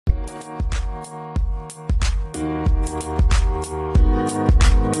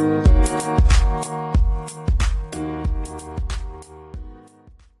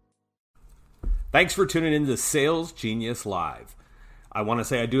Thanks for tuning in to Sales Genius Live. I want to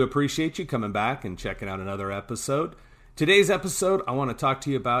say I do appreciate you coming back and checking out another episode. Today's episode I want to talk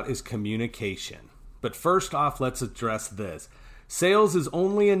to you about is communication. But first off, let's address this. Sales is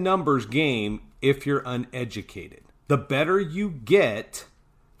only a numbers game if you're uneducated. The better you get,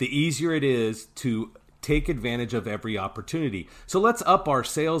 the easier it is to take advantage of every opportunity. So let's up our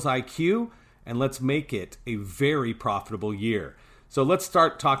sales IQ and let's make it a very profitable year. So let's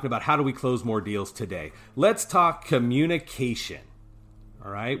start talking about how do we close more deals today. Let's talk communication.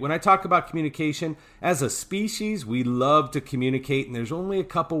 All right. When I talk about communication, as a species, we love to communicate, and there's only a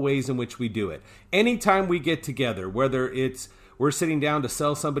couple ways in which we do it. Anytime we get together, whether it's we're sitting down to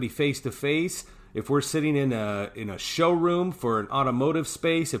sell somebody face to face, if we're sitting in a showroom for an automotive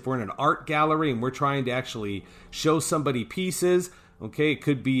space, if we're in an art gallery and we're trying to actually show somebody pieces, okay, it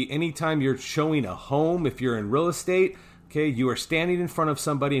could be anytime you're showing a home if you're in real estate. Okay, you are standing in front of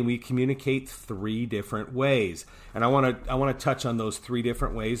somebody and we communicate three different ways. And I want to touch on those three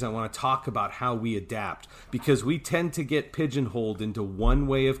different ways. I want to talk about how we adapt because we tend to get pigeonholed into one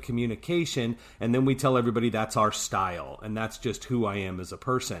way of communication and then we tell everybody that's our style and that's just who I am as a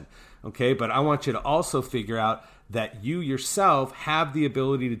person. Okay, but I want you to also figure out that you yourself have the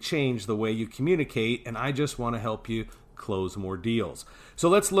ability to change the way you communicate, and I just want to help you close more deals. So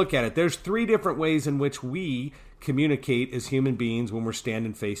let's look at it. There's three different ways in which we communicate as human beings when we're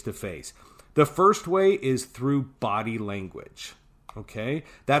standing face to face. The first way is through body language. Okay?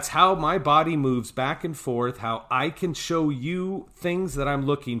 That's how my body moves back and forth, how I can show you things that I'm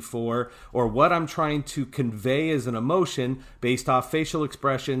looking for or what I'm trying to convey as an emotion based off facial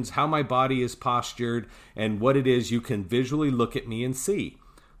expressions, how my body is postured, and what it is you can visually look at me and see.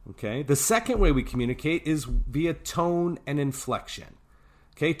 Okay? The second way we communicate is via tone and inflection.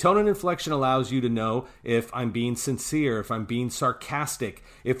 Okay, tone and inflection allows you to know if I'm being sincere, if I'm being sarcastic,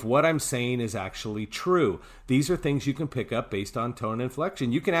 if what I'm saying is actually true. These are things you can pick up based on tone and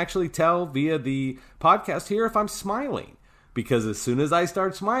inflection. You can actually tell via the podcast here if I'm smiling, because as soon as I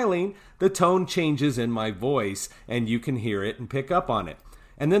start smiling, the tone changes in my voice and you can hear it and pick up on it.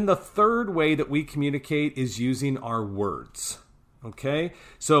 And then the third way that we communicate is using our words. Okay,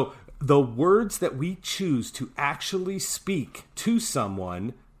 so the words that we choose to actually speak to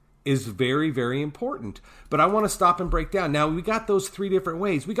someone is very, very important. But I want to stop and break down. Now, we got those three different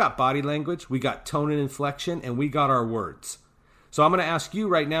ways. We got body language, we got tone and inflection, and we got our words. So I'm going to ask you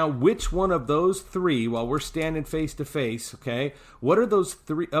right now, which one of those three, while we're standing face to face, okay, what are those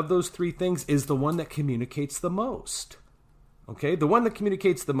three things is the one that communicates the most? Okay, the one that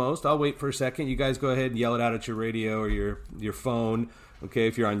communicates the most, I'll wait for a second. You guys go ahead and yell it out at your radio or your phone. Okay,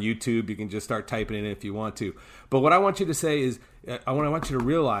 if you're on YouTube, you can just start typing it in if you want to. But what I want you to say is, I want you to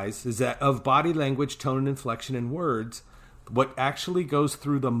realize is that of body language, tone and inflection and words, what actually goes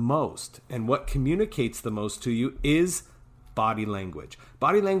through the most and what communicates the most to you is body language.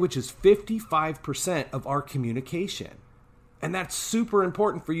 Body language is 55% of our communication. And that's super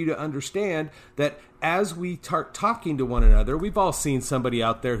important for you to understand that as we start talking to one another, we've all seen somebody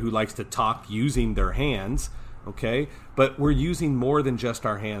out there who likes to talk using their hands. Okay, but we're using more than just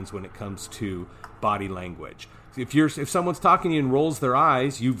our hands when it comes to body language. If someone's talking to you and rolls their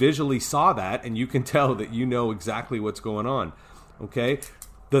eyes, you visually saw that and you can tell that you know exactly what's going on. Okay,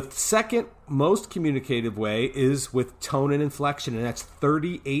 the second most communicative way is with tone and inflection, and that's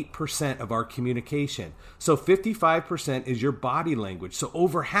 38% of our communication. So 55% is your body language. So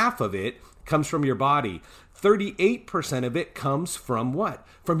over half of it comes from your body. 38% of it comes from what?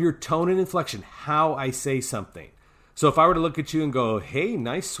 From your tone and inflection, how I say something. So if I were to look at you and go, hey,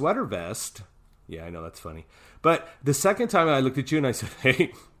 nice sweater vest. Yeah, I know that's funny. But the second time I looked at you and I said,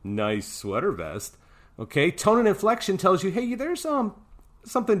 hey, nice sweater vest. Okay, tone and inflection tells you, hey, there's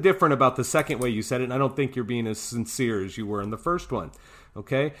something different about the second way you said it, and I don't think you're being as sincere as you were in the first one.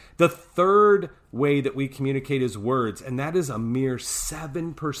 Okay, the third way that we communicate is words, and that is a mere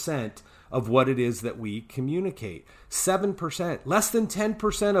 7% of what it is that we communicate. 7%, less than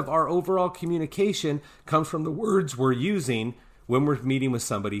 10% of our overall communication comes from the words we're using when we're meeting with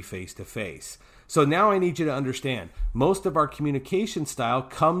somebody face to face. So now I need you to understand, most of our communication style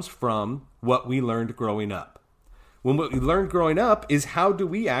comes from what we learned growing up. When what we learned growing up is how do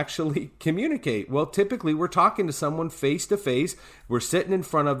we actually communicate? Well, typically we're talking to someone face to face. We're sitting in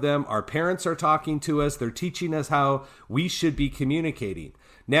front of them. Our parents are talking to us. They're teaching us how we should be communicating.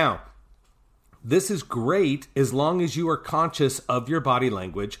 Now, this is great as long as you are conscious of your body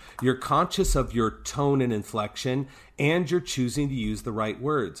language, you're conscious of your tone and inflection, and you're choosing to use the right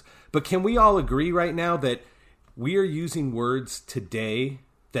words. But can we all agree right now that we are using words today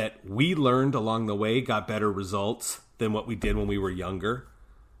that we learned along the way got better results than what we did when we were younger.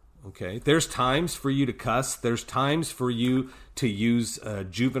 Okay, there's times for you to cuss. There's times for you to use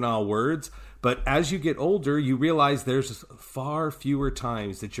juvenile words. But as you get older, you realize there's far fewer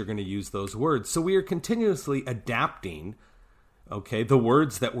times that you're going to use those words. So we are continuously adapting, okay, the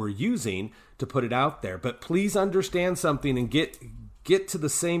words that we're using to put it out there. But please understand something and get to the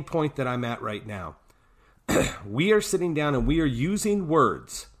same point that I'm at right now. We are sitting down and we are using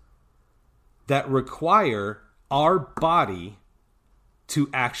words that require our body to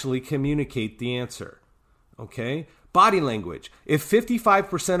actually communicate the answer, okay? Body language. If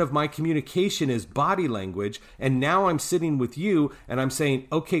 55% of my communication is body language, and now I'm sitting with you and I'm saying,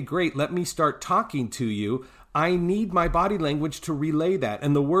 okay, great, let me start talking to you, I need my body language to relay that.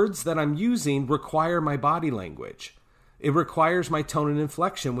 And the words that I'm using require my body language. It requires my tone and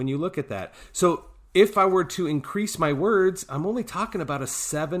inflection when you look at that. So if I were to increase my words, I'm only talking about a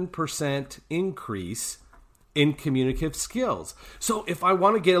 7% increase in communicative skills. So if I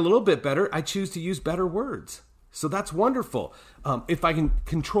want to get a little bit better, I choose to use better words. So that's wonderful. If I can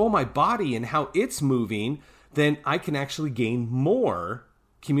control my body and how it's moving, then I can actually gain more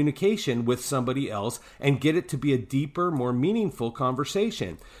communication with somebody else and get it to be a deeper, more meaningful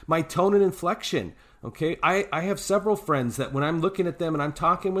conversation. My tone and inflection, okay? I have several friends that when I'm looking at them and I'm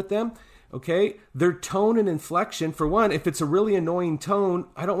talking with them, okay, their tone and inflection, for one, if it's a really annoying tone,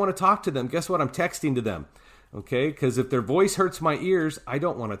 I don't want to talk to them. Guess what? I'm texting to them. Okay, because if their voice hurts my ears, I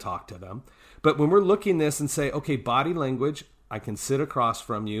don't want to talk to them. But when we're looking this and say, okay, body language, I can sit across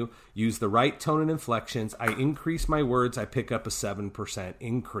from you, use the right tone and inflections, I increase my words, I pick up a 7%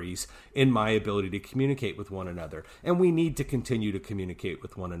 increase in my ability to communicate with one another. And we need to continue to communicate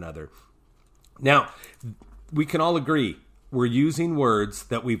with one another. Now, we can all agree we're using words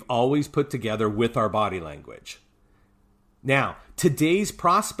that we've always put together with our body language. Now, today's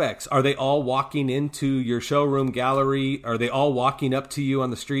prospects, are they all walking into your showroom gallery? Are they all walking up to you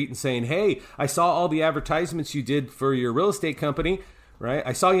on the street and saying, hey, I saw all the advertisements you did for your real estate company, right?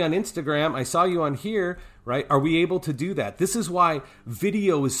 I saw you on Instagram. I saw you on here, right? Are we able to do that? This is why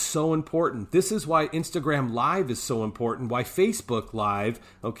video is so important. This is why Instagram Live is so important, why Facebook Live,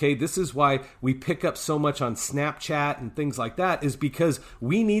 okay? This is why we pick up so much on Snapchat and things like that, is because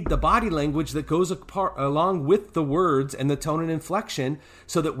we need the body language that goes along with the words and the tone and inflection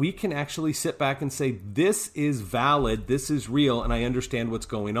so that we can actually sit back and say, this is valid, this is real, and I understand what's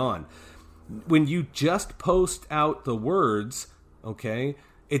going on. When you just post out the words, okay,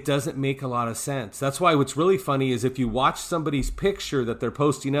 it doesn't make a lot of sense. That's why what's really funny is if you watch somebody's picture that they're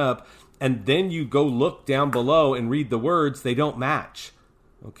posting up and then you go look down below and read the words, they don't match.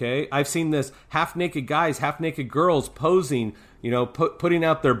 Okay, I've seen this half-naked guys, half-naked girls posing, putting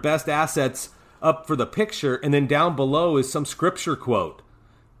out their best assets up for the picture, and then down below is some scripture quote.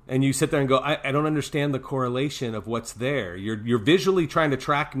 And you sit there and go, I don't understand the correlation of what's there. You're visually trying to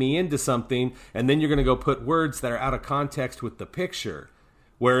track me into something, and then you're going to go put words that are out of context with the picture.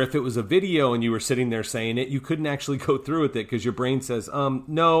 Where if it was a video and you were sitting there saying it, you couldn't actually go through with it because your brain says,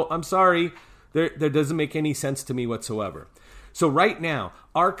 no, I'm sorry. There doesn't make any sense to me whatsoever. So right now,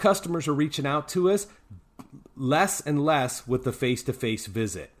 our customers are reaching out to us less and less with the face-to-face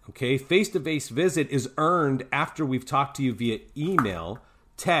visit. Okay, face-to-face visit is earned after we've talked to you via email,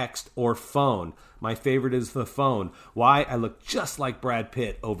 text, or phone. My favorite is the phone. Why? I look just like Brad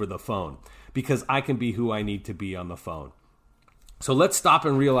Pitt over the phone because I can be who I need to be on the phone. So let's stop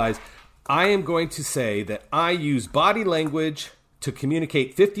and realize I am going to say that I use body language to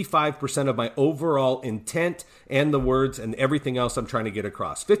communicate 55% of my overall intent and the words and everything else I'm trying to get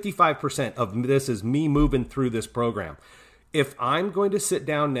across. 55% of this is me moving through this program. If I'm going to sit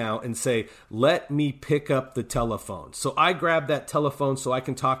down now and say, let me pick up the telephone. So I grab that telephone so I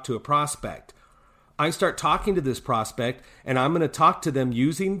can talk to a prospect. I start talking to this prospect and I'm going to talk to them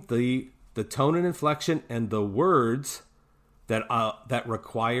using the tone and inflection and the words that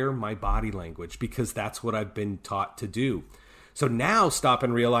require my body language because that's what I've been taught to do. So now stop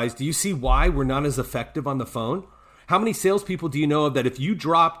and realize, do you see why we're not as effective on the phone? How many salespeople do you know of that if you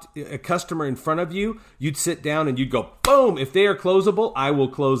dropped a customer in front of you, you'd sit down and you'd go, boom, if they are closable, I will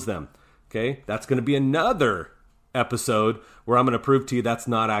close them. Okay, that's going to be another episode where I'm going to prove to you that's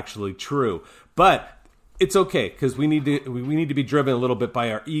not actually true. But it's okay because we need to be driven a little bit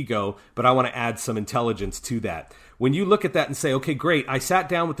by our ego, but I want to add some intelligence to that. When you look at that and say, okay, great, I sat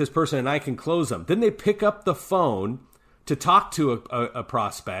down with this person and I can close them. Then they pick up the phone to talk to a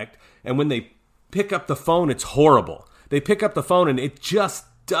prospect, and when they pick up the phone, it's horrible. They pick up the phone and it just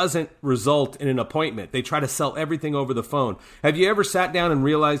doesn't result in an appointment. They try to sell everything over the phone. Have you ever sat down and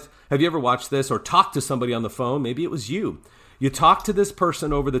realized, have you ever watched this or talked to somebody on the phone? Maybe it was you. You talk to this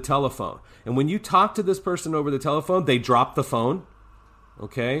person over the telephone. And when you talk to this person over the telephone, they drop the phone.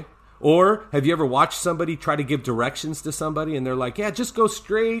 Okay? Or have you ever watched somebody try to give directions to somebody and they're like, yeah, just go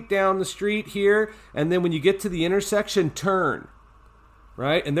straight down the street here. And then when you get to the intersection, turn.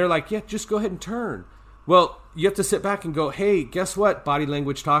 Right? And they're like, yeah, just go ahead and turn. Well, you have to sit back and go, hey, guess what, body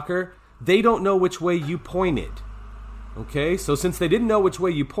language talker? They don't know which way you pointed. Okay, so since they didn't know which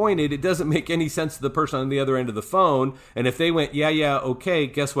way you pointed, it doesn't make any sense to the person on the other end of the phone. And if they went, yeah, okay,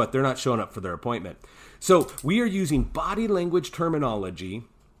 guess what? They're not showing up for their appointment. So we are using body language terminology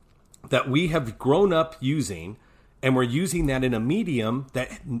that we have grown up using, and we're using that in a medium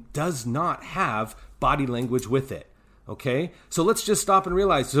that does not have body language with it. Okay, so let's just stop and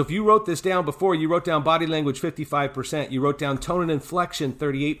realize. So if you wrote this down before, you wrote down body language 55%, you wrote down tone and inflection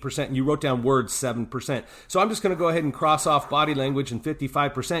 38%, and you wrote down words 7%. So I'm just going to go ahead and cross off body language and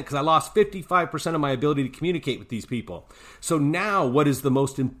 55% because I lost 55% of my ability to communicate with these people. So now what is the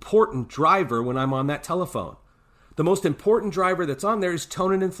most important driver when I'm on that telephone? The most important driver that's on there is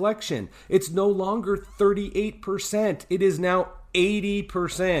tone and inflection. It's no longer 38%. It is now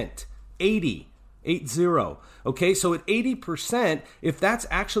 80%. 80. 80. Okay, so at 80%, if that's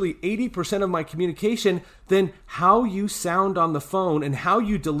actually 80% of my communication, then how you sound on the phone and how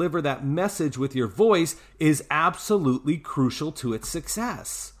you deliver that message with your voice is absolutely crucial to its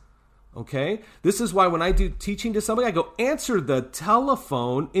success. Okay, this is why when I do teaching to somebody, I go answer the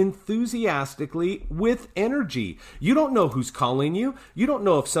telephone enthusiastically with energy. You don't know who's calling you. You don't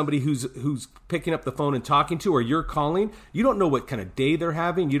know if somebody who's picking up the phone and talking to or you're calling. You don't know what kind of day they're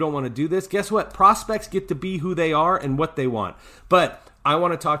having. You don't want to do this. Guess what? Prospects get to be who they are and what they want. But I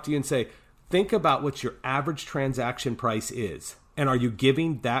want to talk to you and say, think about what your average transaction price is. And are you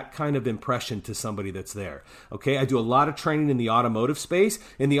giving that kind of impression to somebody that's there? Okay, I do a lot of training in the automotive space.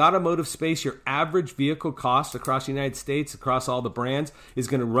 In the automotive space, your average vehicle cost across the United States, across all the brands, is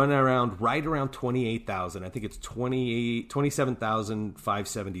going to run right around $28,000. I think it's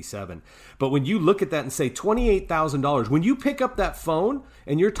 $27,577. But when you look at that and say $28,000, when you pick up that phone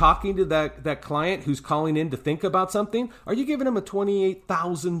and you're talking to that client who's calling in to think about something, are you giving them a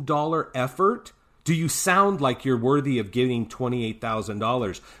 $28,000 effort? Do you sound like you're worthy of getting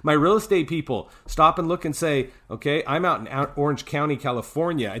 $28,000? My real estate people, stop and look and say, okay, I'm out in Orange County,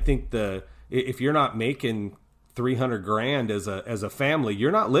 California. I think if you're not making $300,000 as a family,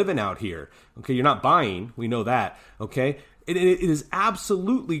 you're not living out here. Okay, you're not buying. We know that. Okay, it is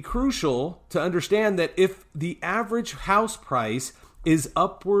absolutely crucial to understand that if the average house price is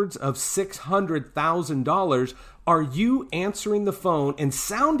upwards of $600,000, are you answering the phone and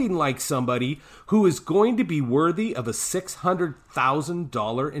sounding like somebody who is going to be worthy of a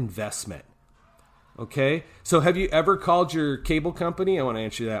 $600,000 investment? Okay, so have you ever called your cable company? I want to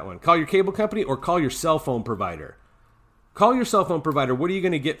answer that one. Call your cable company or call your cell phone provider. Call your cell phone provider. What are you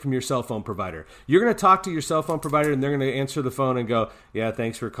going to get from your cell phone provider? You're going to talk to your cell phone provider and they're going to answer the phone and go, yeah,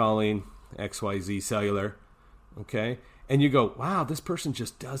 thanks for calling XYZ Cellular. Okay. And you go, wow, this person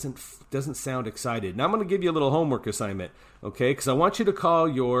just doesn't sound excited. Now I'm going to give you a little homework assignment, okay? Because I want you to call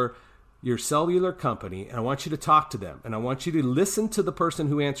your cellular company, and I want you to talk to them, and I want you to listen to the person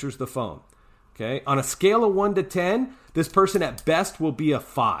who answers the phone, okay? On a scale of 1 to 10, this person at best will be a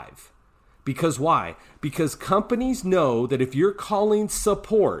 5. Because why? Because companies know that if you're calling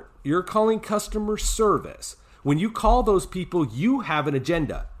support, you're calling customer service, when you call those people, you have an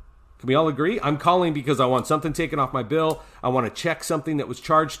agenda. Can we all agree? I'm calling because I want something taken off my bill. I want to check something that was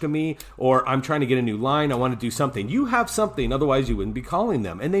charged to me, or I'm trying to get a new line. I want to do something. You have something, otherwise you wouldn't be calling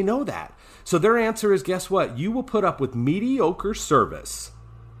them, and they know that. So their answer is, guess what? You will put up with mediocre service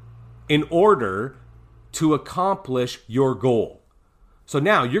in order to accomplish your goal. So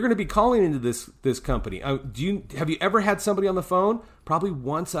now you're going to be calling into this company. Have you ever had somebody on the phone? Probably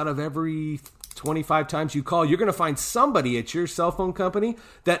once out of every 25 times you call, you're going to find somebody at your cell phone company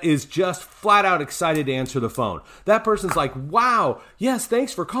that is just flat out excited to answer the phone. That person's like, wow, yes,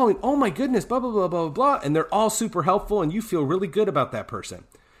 thanks for calling. Oh my goodness, blah, blah, blah, blah, blah. And they're all super helpful and you feel really good about that person.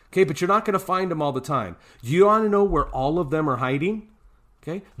 Okay, but you're not going to find them all the time. You want to know where all of them are hiding?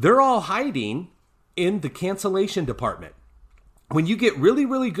 Okay, they're all hiding in the cancellation department. When you get really,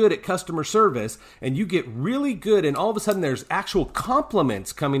 really good at customer service and you get really good and all of a sudden there's actual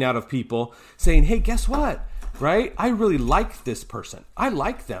compliments coming out of people saying, hey, guess what? Right? I really like this person. I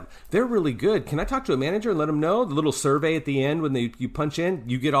like them. They're really good. Can I talk to a manager and let them know? The little survey at the end when you punch in,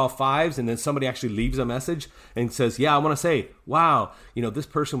 you get all 5s and then somebody actually leaves a message and says, yeah, I want to say, wow, this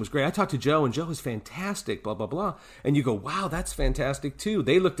person was great. I talked to Joe and Joe was fantastic, blah, blah, blah. And you go, wow, that's fantastic too.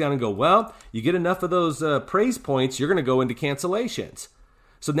 They look down and go, well, you get enough of those praise points, you're going to go into cancellations.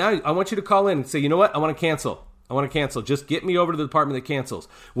 So now I want you to call in and say, you know what? I want to cancel. I want to cancel. Just get me over to the department that cancels.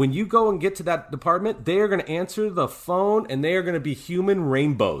 When you go and get to that department, they are going to answer the phone and they are going to be human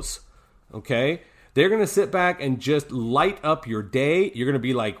rainbows. Okay? They're going to sit back and just light up your day. You're going to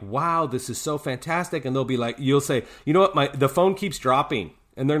be like, wow, this is so fantastic. And they'll be like, you'll say, you know what? The phone keeps dropping.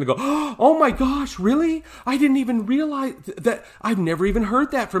 And they're going to go, oh my gosh, really? I didn't even realize that. I've never even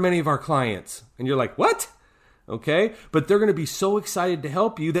heard that from any of our clients. And you're like, what? Okay? But they're going to be so excited to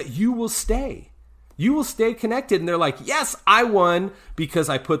help you that you will stay. You will stay connected. And they're like, yes, I won because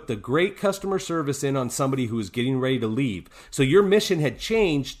I put the great customer service in on somebody who is getting ready to leave. So your mission had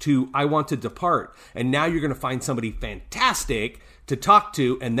changed to I want to depart. And now you're going to find somebody fantastic to talk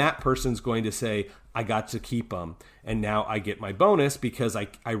to. And that person's going to say, I got to keep them. And now I get my bonus because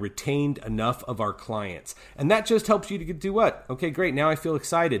I retained enough of our clients. And that just helps you to do what? Okay, great. Now I feel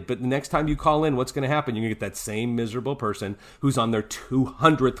excited. But the next time you call in, what's going to happen? You're going to get that same miserable person who's on their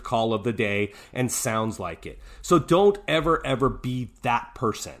 200th call of the day and sounds like it. So don't ever be that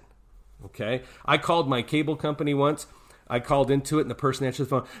person. Okay? I called my cable company once. I called into it and the person answered the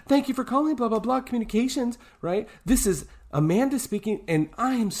phone. Thank you for calling, blah, blah, blah, communications, right? This is Amanda speaking, and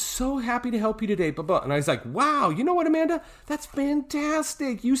I am so happy to help you today, blah, blah. And I was like, wow, you know what, Amanda? That's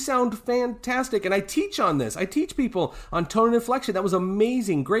fantastic. You sound fantastic. And I teach on this. I teach people on tone and inflection. That was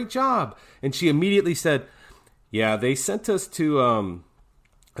amazing. Great job. And she immediately said, yeah, they sent us to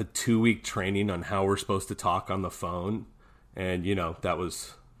a 2-week training on how we're supposed to talk on the phone. And,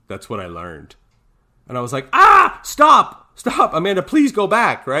 that's what I learned. And I was like, stop, Amanda, please go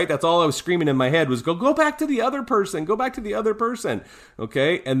back, right? That's all I was screaming in my head was go back to the other person,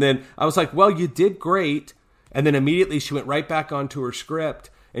 okay? And then I was like, well, you did great. And then immediately she went right back onto her script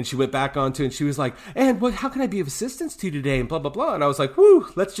and she went back onto, and she was like, and how can I be of assistance to you today? And blah, blah, blah. And I was like, whoo,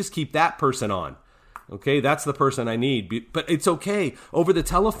 let's just keep that person on. Okay, that's the person I need. But it's okay. Over the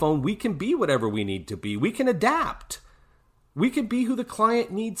telephone, we can be whatever we need to be. We can adapt. We can be who the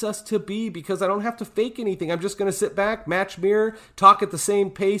client needs us to be because I don't have to fake anything. I'm just going to sit back, match mirror, talk at the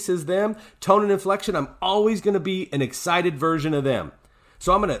same pace as them, tone and inflection. I'm always going to be an excited version of them.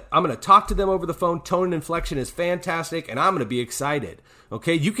 So I'm going to talk to them over the phone. Tone and inflection is fantastic, and I'm going to be excited.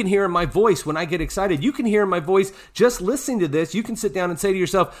 Okay, you can hear in my voice when I get excited. You can hear in my voice just listening to this. You can sit down and say to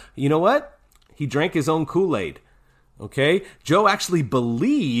yourself, you know what? He drank his own Kool-Aid. Okay, Joe actually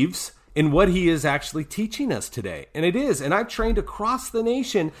believes in what he is actually teaching us today. And it is. And I've trained across the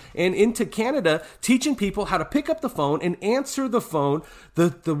nation and into Canada, teaching people how to pick up the phone and answer the phone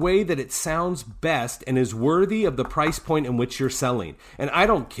the way that it sounds best and is worthy of the price point in which you're selling. And I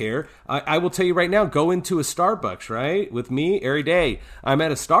don't care. I will tell you right now, go into a Starbucks, right? With me every day. I'm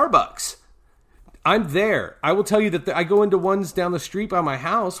at a Starbucks. I'm there. I will tell you that I go into ones down the street by my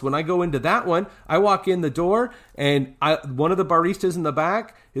house. When I go into that one, I walk in the door and one of the baristas in the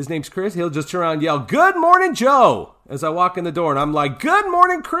back, his name's Chris, he'll just turn around and yell, "Good morning, Joe," as I walk in the door. And I'm like, "Good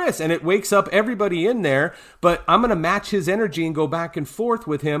morning, Chris." And it wakes up everybody in there. But I'm going to match his energy and go back and forth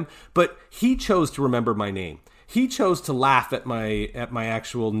with him. But he chose to remember my name. He chose to laugh at my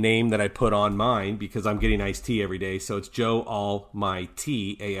actual name that I put on mine because I'm getting iced tea every day. So it's Joe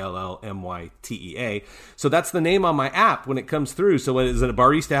Allmytea, Allmytea. So that's the name on my app when it comes through. So when a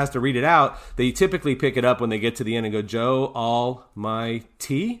barista has to read it out, they typically pick it up when they get to the end and go, Joe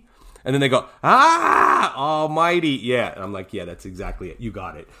Allmytea. And then they go, almighty. Yeah. And I'm like, yeah, that's exactly it. You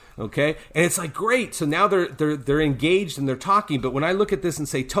got it. Okay. And it's like, great. So now they're engaged and they're talking. But when I look at this and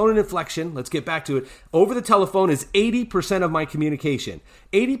say tone and inflection, let's get back to it. Over the telephone is 80% of my communication.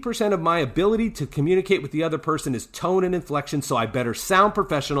 80% of my ability to communicate with the other person is tone and inflection. So I better sound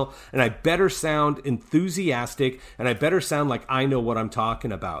professional and I better sound enthusiastic and I better sound like I know what I'm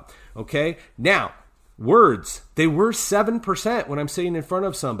talking about. Okay. Now, words, they were 7% when I'm sitting in front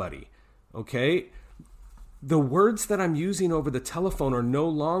of somebody. Okay, the words that I'm using over the telephone are no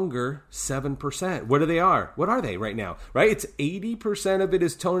longer 7%. What are they right now? Right? It's 80% of it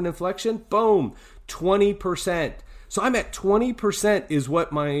is tone and inflection. Boom, 20%. So I'm at 20% is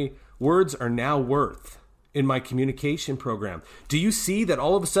what my words are now worth in my communication program. Do you see that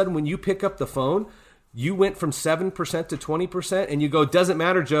all of a sudden when you pick up the phone, you went from 7% to 20% and you go, doesn't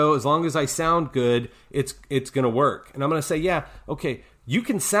matter, Joe, as long as I sound good, it's going to work. And I'm going to say, yeah, okay, you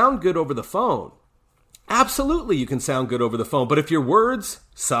can sound good over the phone. Absolutely, you can sound good over the phone. But if your words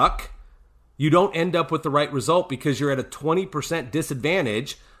suck, you don't end up with the right result because you're at a 20%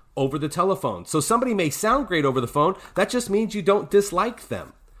 disadvantage over the telephone. So somebody may sound great over the phone. That just means you don't dislike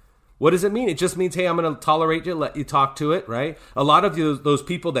them. What does it mean? It just means, hey, I'm going to tolerate you, let you talk to it, right? A lot of those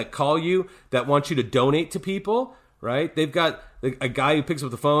people that call you that want you to donate to people, right? They've got a guy who picks up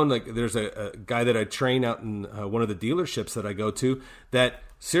the phone. Like there's a guy that I train out in one of the dealerships that I go to that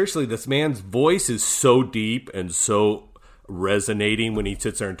Seriously, this man's voice is so deep and so resonating when he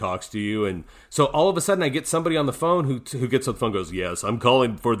sits there and talks to you. And so all of a sudden I get somebody on the phone who gets on the phone and goes, yes, I'm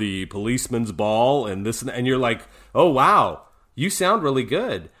calling for the policeman's ball and this and that. And you're like, oh, wow, you sound really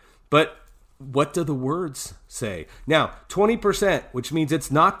good. But what do the words say? Now, 20%, which means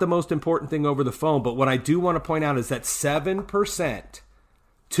it's not the most important thing over the phone. But what I do want to point out is that 7%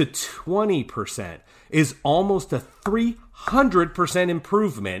 to 20% is almost a 300%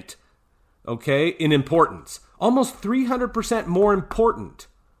 improvement, okay, in importance. Almost 300% more important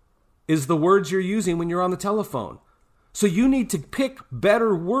is the words you're using when you're on the telephone. So you need to pick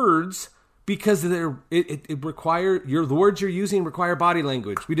better words because the words you're using require body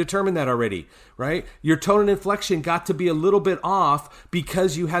language. We determined that already, right? Your tone and inflection got to be a little bit off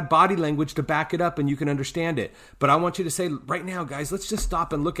because you had body language to back it up and you can understand it. But I want you to say right now, guys, let's just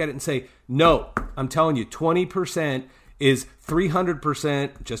stop and look at it and say, no, I'm telling you, 20% is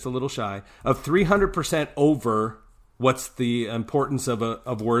 300%, just a little shy, of 300% over what's the importance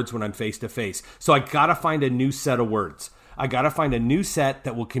of words when I'm face-to-face. So I got to find a new set of words. I got to find a new set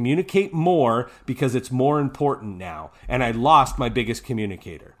that will communicate more because it's more important now. And I lost my biggest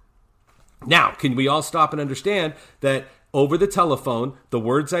communicator. Now, can we all stop and understand that over the telephone, the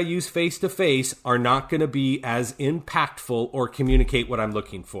words I use face-to-face are not going to be as impactful or communicate what I'm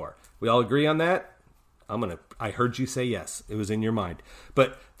looking for? We all agree on that? I heard you say yes. It was in your mind.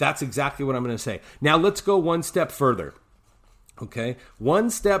 But that's exactly what I'm going to say. Now let's go one step further. Okay? One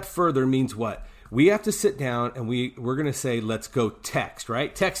step further means what? We have to sit down and we're going to say, let's go text,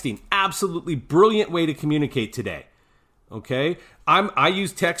 right? Texting, absolutely brilliant way to communicate today. Okay? I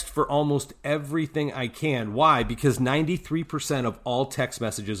use text for almost everything I can. Why? Because 93% of all text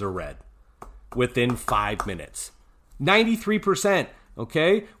messages are read within 5 minutes. 93%.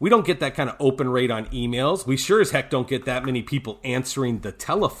 Okay? We don't get that kind of open rate on emails. We sure as heck don't get that many people answering the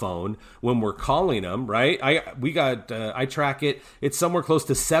telephone when we're calling them, right? I track it. It's somewhere close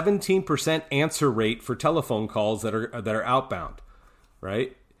to 17% answer rate for telephone calls that are outbound,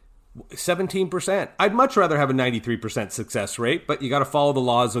 right? 17%. I'd much rather have a 93% success rate, but you got to follow the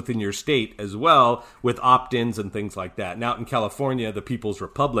laws within your state as well with opt-ins and things like that. And out in California, the People's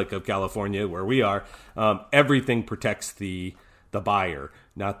Republic of California, where we are, everything protects the buyer,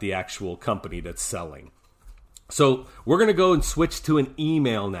 not the actual company that's selling. So we're going to go and switch to an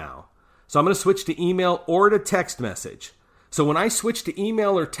email now. So I'm going to switch to email or to text message. So when I switch to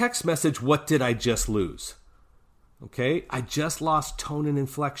email or text message, what did I just lose? Okay, I just lost tone and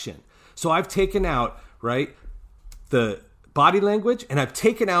inflection. So I've taken out, right, the body language and I've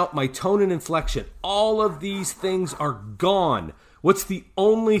taken out my tone and inflection. All of these things are gone. What's the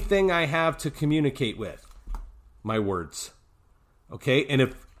only thing I have to communicate with? My words. Okay, and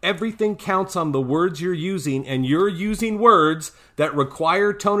if everything counts on the words you're using and you're using words that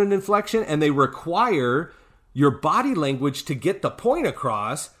require tone and inflection and they require your body language to get the point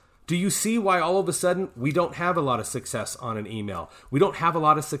across, do you see why all of a sudden we don't have a lot of success on an email? We don't have a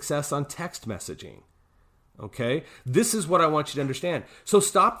lot of success on text messaging. Okay? This is what I want you to understand. So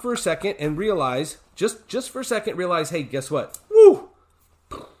stop for a second and realize, just for a second, realize, hey, guess what? Woo!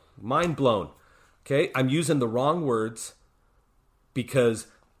 Mind blown. Okay? I'm using the wrong words because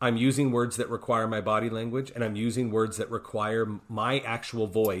I'm using words that require my body language and I'm using words that require my actual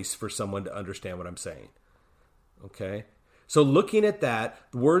voice for someone to understand what I'm saying. Okay? So looking at that,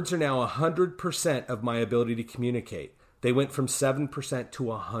 words are now 100% of my ability to communicate. They went from 7% to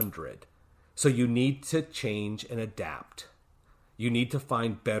 100. So you need to change and adapt. You need to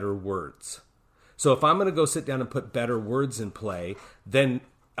find better words. So if I'm going to go sit down and put better words in play, then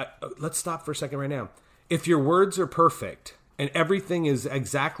let's stop for a second right now. If your words are perfect and everything is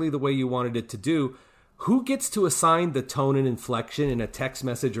exactly the way you wanted it to do, who gets to assign the tone and inflection in a text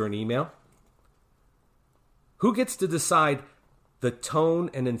message or an email? Who gets to decide the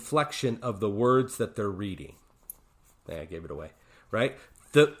tone and inflection of the words that they're reading? I gave it away, right?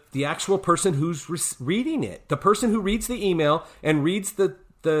 The actual person who's reading it. The person who reads the email and reads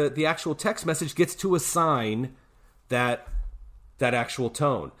the actual text message gets to assign that actual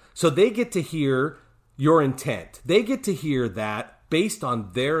tone. So they get to hear your intent. They get to hear that based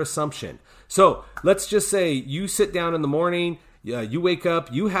on their assumption. So let's just say you sit down in the morning, you wake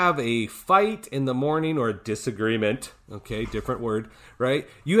up, you have a fight in the morning or a disagreement, okay, different word, right?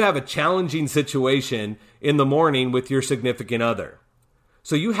 You have a challenging situation in the morning with your significant other.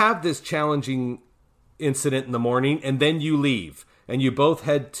 So you have this challenging incident in the morning and then you leave and you both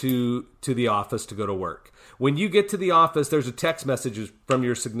head to the office to go to work. When you get to the office, there's a text message from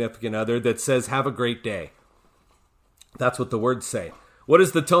your significant other that says, have a great day. That's what the words say. What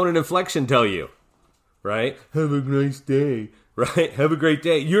does the tone and inflection tell you? Right? Have a nice day. right? Have a great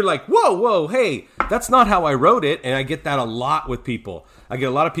day. You're like, whoa, hey, that's not how I wrote it. And I get that a lot with people. I get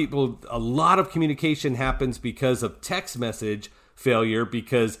a lot of communication happens because of text message failure,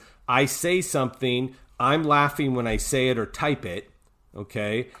 because I say something, I'm laughing when I say it or type it,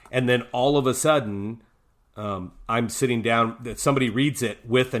 okay? And then all of a sudden, I'm sitting down, that somebody reads it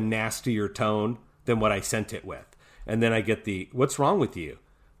with a nastier tone than what I sent it with. And then I get what's wrong with you,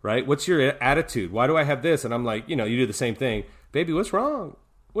 right? What's your attitude? Why do I have this? And I'm like, you do the same thing. Baby, what's wrong?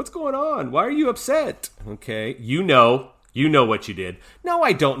 What's going on? Why are you upset? Okay, you know what you did. No,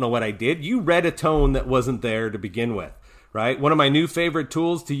 I don't know what I did. You read a tone that wasn't there to begin with, right? One of my new favorite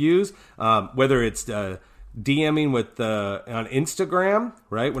tools to use, whether it's DMing with on Instagram,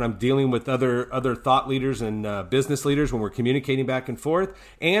 right? When I'm dealing with other thought leaders and business leaders, when we're communicating back and forth,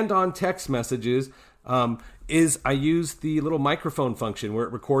 and on text messages, is I use the little microphone function where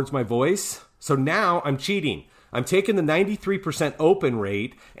it records my voice. So now I'm cheating. I'm taking the 93% open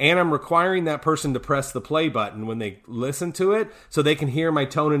rate, and I'm requiring that person to press the play button when they listen to it so they can hear my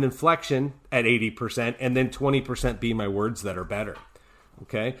tone and inflection at 80%, and then 20% be my words that are better.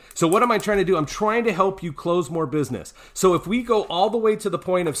 Okay? So what am I trying to do? I'm trying to help you close more business. So if we go all the way to the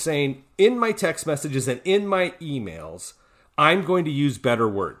point of saying, in my text messages and in my emails, I'm going to use better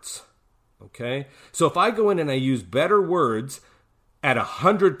words. Okay? So if I go in and I use better words at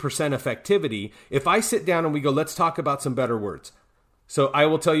 100% effectivity, if I sit down and we go, let's talk about some better words. So I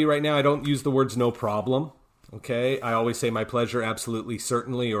will tell you right now, I don't use the words no problem. Okay? I always say my pleasure, absolutely,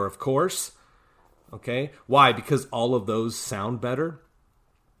 certainly, or of course. Okay? Why? Because all of those sound better.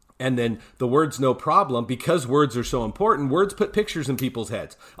 And then the words no problem, because words are so important, words put pictures in people's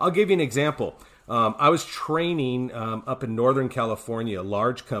heads. I'll give you an example. I was training up in Northern California, a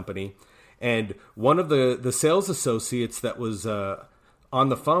large company, and one of the sales associates that was on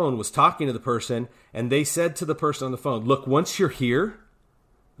the phone was talking to the person, and they said to the person on the phone, look, once you're here,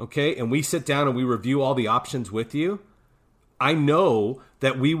 okay, and we sit down and we review all the options with you, I know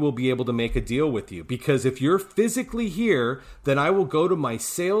that we will be able to make a deal with you, because if you're physically here, then I will go to my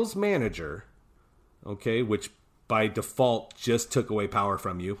sales manager, okay, which by default just took away power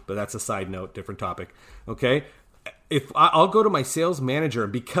from you, but that's a side note, different topic, okay? If I'll go to my sales manager,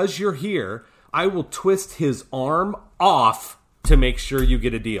 and because you're here, I will twist his arm off to make sure you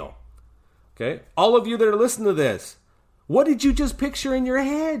get a deal, okay? All of you that are listening to this, what did you just picture in your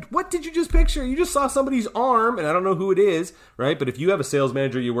head? What did you just picture? You just saw somebody's arm, and I don't know who it is, right? But if you have a sales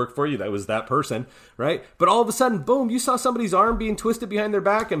manager you work for, that was that person, right? But all of a sudden, boom, you saw somebody's arm being twisted behind their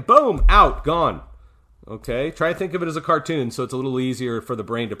back, and boom, out, gone. Okay? Try to think of it as a cartoon so it's a little easier for the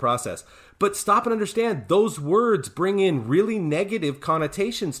brain to process. But stop and understand, those words bring in really negative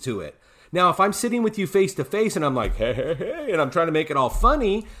connotations to it. Now, if I'm sitting with you face to face and I'm like, hey, and I'm trying to make it all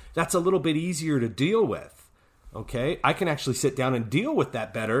funny, that's a little bit easier to deal with. Okay, I can actually sit down and deal with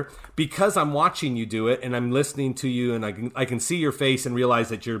that better because I'm watching you do it and I'm listening to you, and I can see your face and realize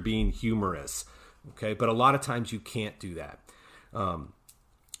that you're being humorous. Okay, but a lot of times you can't do that.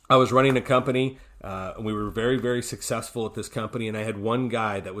 I was running a company, and we were very, very successful at this company, and I had one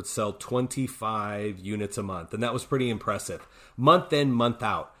guy that would sell 25 units a month, and that was pretty impressive. Month in, month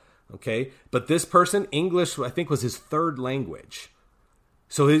out. Okay, but this person, English, I think, was his third language.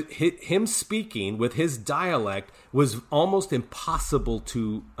 So him speaking with his dialect was almost impossible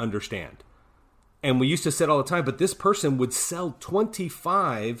to understand. And we used to say it all the time, but this person would sell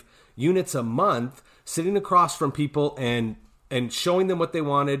 25 units a month sitting across from people and showing them what they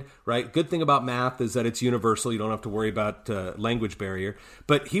wanted, right? Good thing about math is that it's universal. You don't have to worry about language barrier.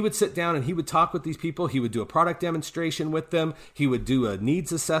 But he would sit down and he would talk with these people. He would do a product demonstration with them. He would do a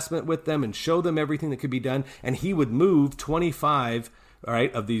needs assessment with them and show them everything that could be done. And he would move 25 all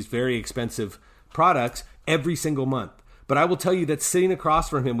right, of these very expensive products every single month. But I will tell you that sitting across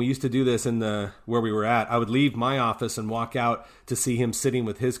from him, we used to do this in where we were at. I would leave my office and walk out to see him sitting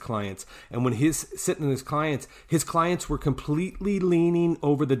with his clients. And when he's sitting with his clients were completely leaning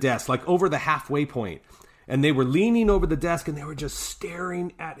over the desk, like over the halfway point. And they were leaning over the desk and they were just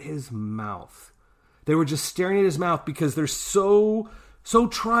staring at his mouth. They were just staring at his mouth because they're so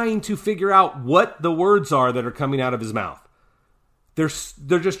trying to figure out what the words are that are coming out of his mouth. They're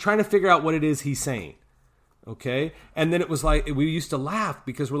just trying to figure out what it is he's saying, okay? And then it was like, we used to laugh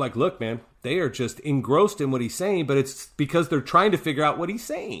because we're like, look, man, they are just engrossed in what he's saying, but it's because they're trying to figure out what he's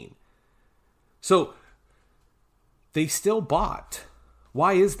saying. So they still bought.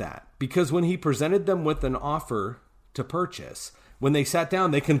 Why is that? Because when he presented them with an offer to purchase, when they sat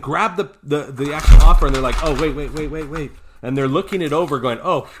down, they can grab the actual offer and they're like, oh, wait. And they're looking it over going,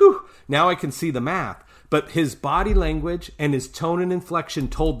 oh, whew, now I can see the math. But his body language and his tone and inflection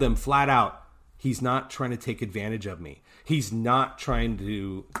told them flat out, he's not trying to take advantage of me. He's not trying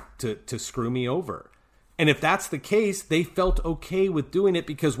to screw me over. And if that's the case, they felt okay with doing it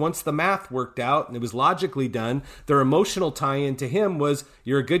because once the math worked out and it was logically done, their emotional tie-in to him was,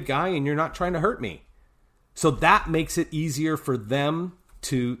 you're a good guy and you're not trying to hurt me. So that makes it easier for them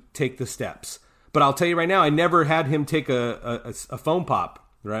to take the steps. But I'll tell you right now, I never had him take a phone pop,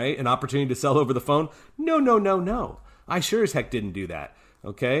 right? An opportunity to sell over the phone. No. I sure as heck didn't do that.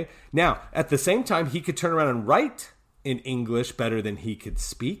 Okay. Now, at the same time, he could turn around and write in English better than he could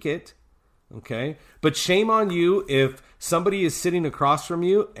speak it. Okay. But shame on you if somebody is sitting across from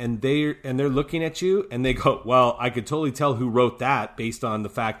you and they're looking at you and they go, well, I could totally tell who wrote that based on the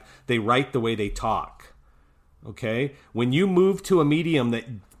fact they write the way they talk. Okay. When you move to a medium that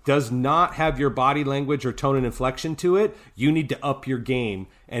does not have your body language or tone and inflection to it, you need to up your game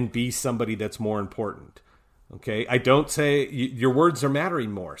and be somebody that's more important. Okay, I don't say your words are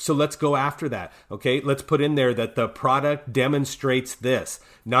mattering more. So let's go after that. Okay, let's put in there that the product demonstrates this,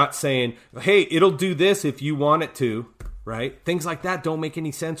 not saying, hey, it'll do this if you want it to, right? Things like that don't make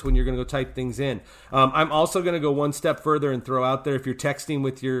any sense when you're going to go type things in. I'm also going to go one step further and throw out there, if you're texting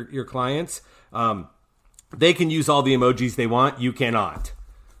with your clients, they can use all the emojis they want. You cannot.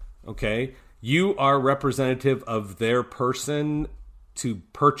 Okay, you are representative of their person to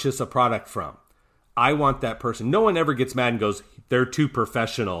purchase a product from. I want that person. No one ever gets mad and goes, they're too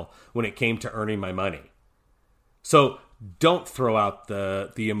professional when it came to earning my money. So don't throw out the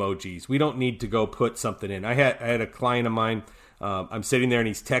emojis. We don't need to go put something in. I had a client of mine, I'm sitting there and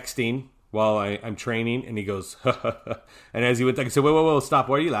he's texting while I'm training and he goes, and as he went, I said, whoa, stop.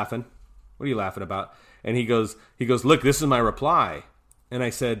 Why are you laughing? What are you laughing about? And he goes, look, this is my reply. And I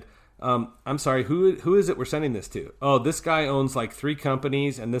said, I'm sorry, who is it we're sending this to? Oh, this guy owns like 3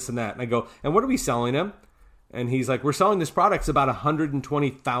 companies and this and that. And I go, and what are we selling him? And he's like, we're selling this product. It's about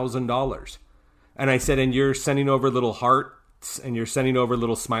 $120,000. And I said, and you're sending over little hearts and you're sending over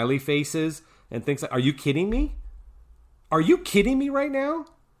little smiley faces and things like, are you kidding me? Are you kidding me right now?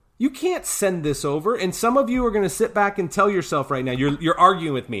 You can't send this over. And some of you are going to sit back and tell yourself right now, you're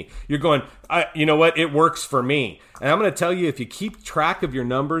arguing with me. You're going, you know what? It works for me. And I'm going to tell you, if you keep track of your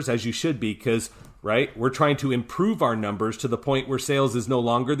numbers, as you should be, because, right, we're trying to improve our numbers to the point where sales is no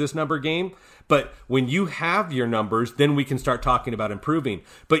longer this number game. But when you have your numbers, then we can start talking about improving.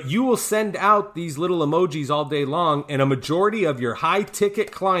 But you will send out these little emojis all day long, and a majority of your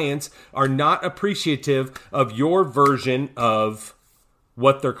high-ticket clients are not appreciative of your version of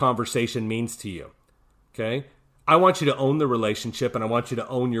what their conversation means to you. Okay? I want you to own the relationship and I want you to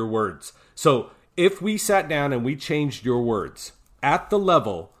own your words. So if we sat down and we changed your words at the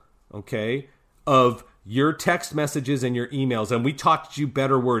level, okay, of your text messages and your emails, and we taught you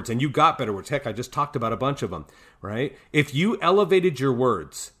better words and you got better words. Heck, I just talked about a bunch of them, right? If you elevated your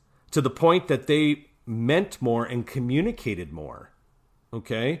words to the point that they meant more and communicated more,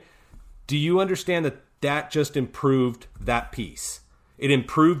 okay, do you understand that just improved that piece? It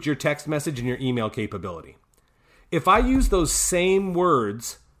improved your text message and your email capability. If I use those same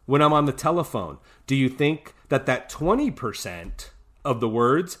words when I'm on the telephone, do you think that 20% of the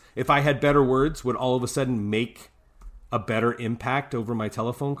words, if I had better words, would all of a sudden make a better impact over my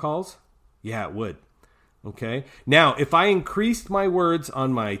telephone calls? Yeah, it would. Okay. Now, if I increased my words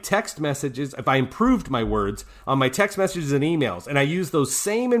on my text messages, if I improved my words on my text messages and emails, and I used those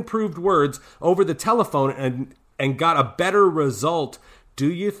same improved words over the telephone and got a better result,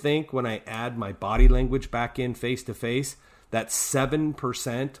 do you think when I add my body language back in face to face, that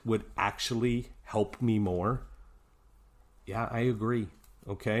 7% would actually help me more? Yeah, I agree.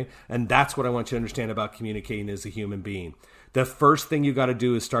 Okay. And that's what I want you to understand about communicating as a human being. The first thing you got to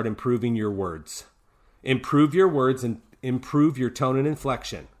do is start improving your words. Improve your words and improve your tone and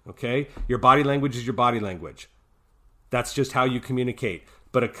inflection. Okay. Your body language is your body language. That's just how you communicate.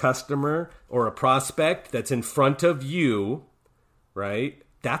 But a customer or a prospect that's in front of you, right?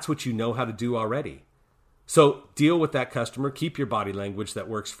 That's what you know how to do already. So deal with that customer. Keep your body language that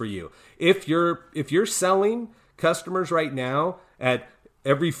works for you. If you're selling customers right now, at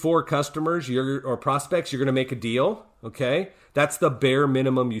every 4 customers or prospects, you're going to make a deal. Okay. That's the bare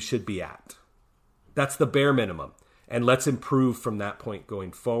minimum you should be at. That's the bare minimum. And let's improve from that point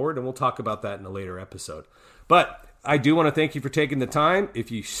going forward. And we'll talk about that in a later episode. But I do want to thank you for taking the time.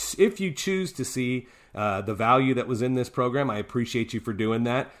 If you choose to see the value that was in this program, I appreciate you for doing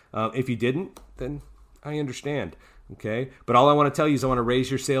that. If you didn't, then I understand. Okay. But all I want to tell you is I want to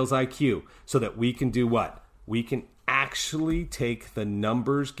raise your sales IQ so that we can do what? We can actually take the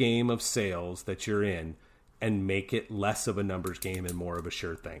numbers game of sales that you're in and make it less of a numbers game and more of a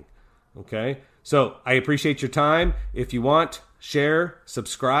sure thing. Okay. So I appreciate your time. If you want, share,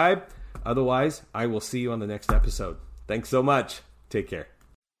 subscribe. Otherwise, I will see you on the next episode. Thanks so much. Take care.